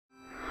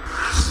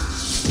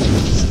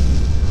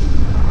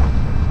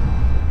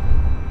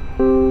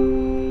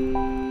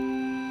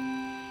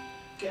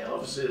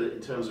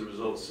terms of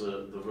results,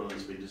 the run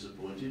has been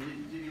disappointing.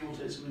 Did you all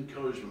take some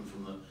encouragement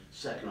from the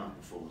second half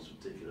performance,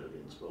 particularly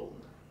against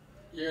Bolton?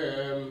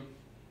 Yeah,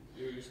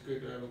 it was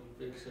good. I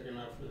think second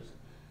half was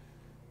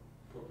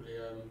probably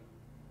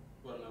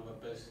one of our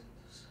best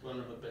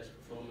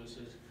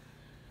performances,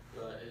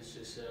 but it's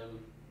just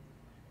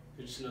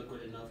not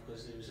good enough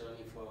because it was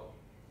only for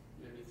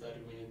maybe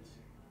 30 minutes.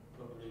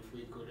 Probably if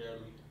we could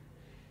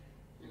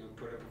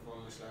put a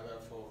performance like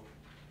that for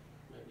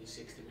maybe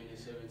 60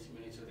 minutes, 70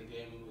 minutes of the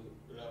game,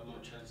 we'll have more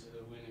chances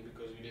of winning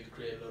because we did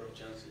create a lot of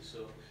chances.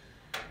 So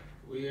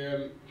we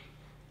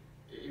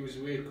it was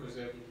weird because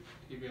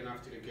even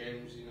after the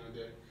games,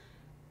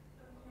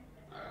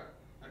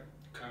 I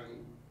can't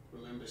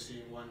remember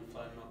seeing one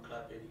fan not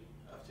clapping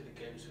after the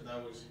game. So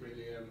that was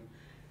really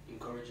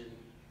encouraging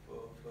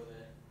for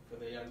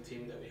the young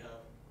team that we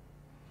have.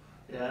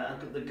 Yeah,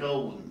 and the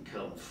goal wouldn't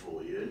come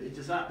for you.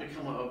 Does that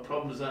become a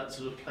problem? Does that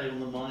sort of play on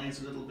the minds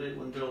a little bit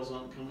when goals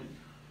aren't coming?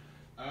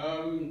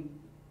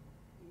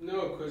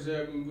 No, because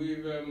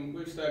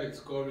we've started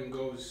scoring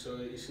goals, so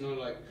it's not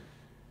like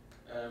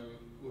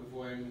we've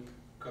won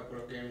a couple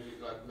of games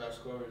without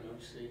scoring.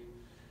 Obviously,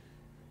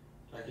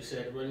 like you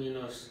said, when you're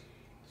not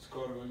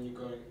scoring, when you're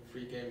going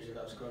 3 games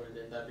without scoring,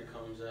 then that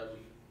becomes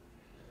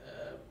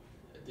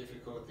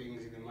difficult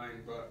things in the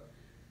mind. But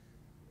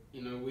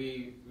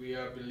we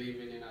are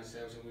believing in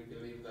ourselves, and we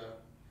believe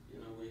that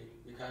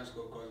we can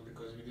score goals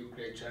because we do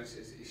create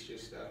chances. It's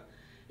just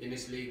in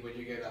this league, when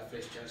you get that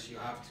first chance, you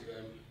have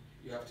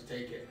to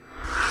take it.